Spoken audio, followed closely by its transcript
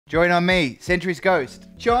Join on me. Sentry's ghost.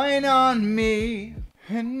 Join on me.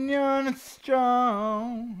 And you're not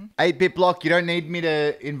strong. 8-bit block. You don't need me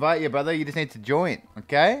to invite you, brother. You just need to join.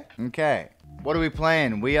 Okay? Okay. What are we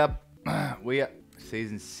playing? We are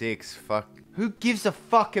season 6. Fuck. Who gives a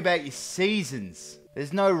fuck about your seasons?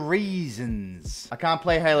 There's no reasons. I can't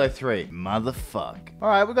play Halo 3. Motherfuck. All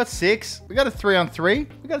right, we got 6. We got a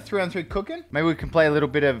 3-on-3. We got a 3-on-3 cooking. Maybe we can play a little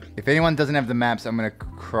bit of... If anyone doesn't have the maps, I'm going to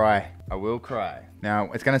cry. I will cry.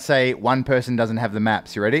 Now, it's going to say one person doesn't have the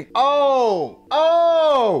maps. You ready? Oh!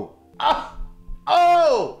 Oh! Oh!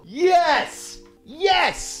 Oh! Yes!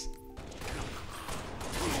 Yes!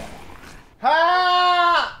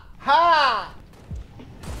 Ha! Ha!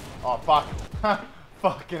 Oh, fuck.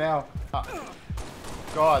 Fucking hell.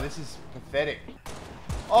 God, this is pathetic.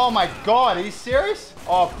 Oh my God, are you serious?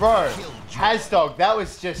 Oh, bro. Hasdog, that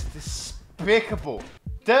was just despicable.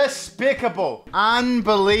 Despicable.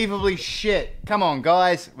 Unbelievably shit. Come on,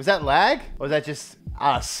 guys. Was that lag? Or was that just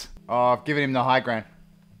us? Oh, I've given him the high ground.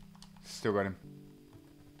 Still got him.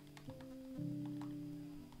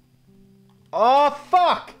 Oh,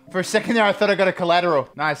 fuck. For a second there, I thought I got a collateral.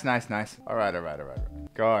 Nice, nice, nice. All right, all right, all right.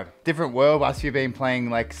 God. Different world whilst you've been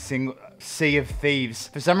playing like Sea of Thieves.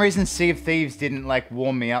 For some reason, Sea of Thieves didn't like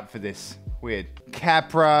warm me up for this. Weird.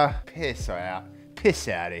 Capra. Piss out. Piss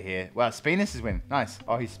out of here. Wow, Spinus is winning. Nice.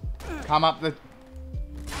 Oh, he's come up the...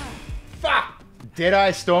 Fuck!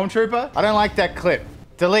 Deadeye Stormtrooper? I don't like that clip.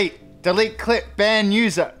 Delete. Delete clip. Ban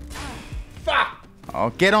user. Fuck!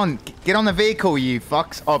 Oh, get on the vehicle, you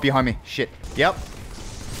fucks. Oh, behind me. Shit. Yep.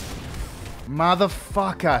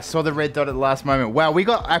 Motherfucker. Saw the red dot at the last moment. Wow, we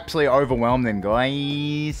got absolutely overwhelmed then,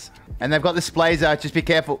 guys. And they've got the splazer. Just be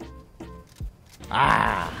careful.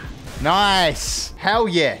 Ah. Nice. Hell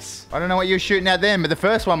yes. I don't know what you were shooting at then, but the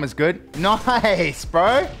first one was good. Nice,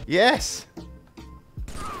 bro. Yes.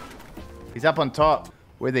 He's up on top.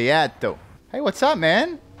 Where they at, though? Hey, what's up,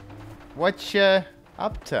 man? What you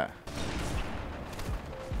up to?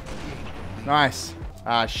 Nice.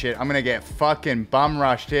 Ah, shit. I'm gonna get fucking bum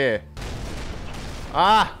rushed here.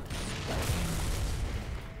 Ah!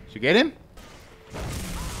 Did you get him?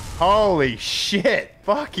 Holy shit.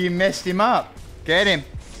 Fuck, you messed him up. Get him.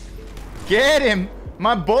 Get him.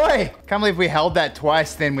 My boy. Can't believe we held that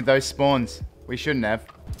twice then with those spawns. We shouldn't have.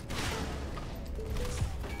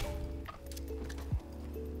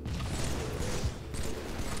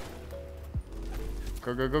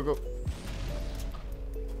 Go, go, go, go.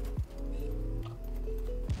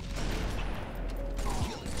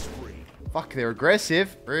 Fuck, they're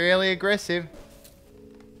aggressive. Really aggressive.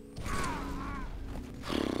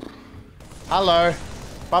 Hello.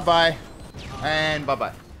 Bye-bye. And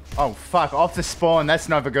bye-bye. Oh, fuck. Off the spawn. That's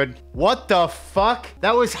never good. What the fuck?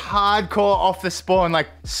 That was hardcore off the spawn. Like,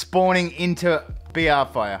 spawning into BR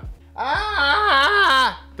fire.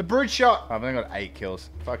 Ah! The brute shot. Oh, I've only got 8 kills.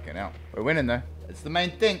 Fucking hell. We're winning, though. That's the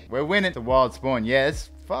main thing. We're winning. The wild spawn. Yeah, it's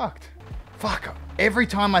fucked. Fuck. Every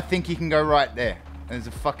time I think you can go right there, there's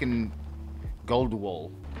a fucking... gold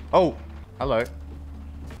wall. Oh, hello.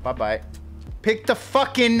 Bye-bye. Pick the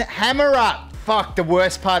fucking hammer up. Fuck, the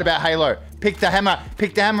worst part about Halo. Pick the hammer.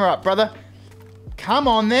 Pick the hammer up, brother. Come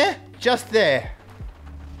on there. Just there.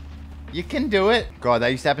 You can do it. God, that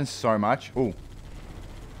used to happen so much. Ooh.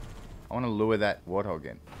 I want to lure that warthog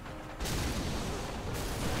in.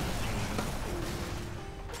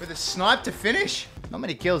 With a snipe to finish? Not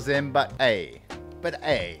many kills then, but hey. But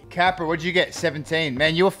hey. Capra, what'd you get? 17.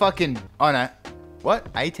 Man, you were fucking... Oh, no. What?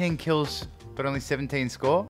 18 kills, but only 17 score?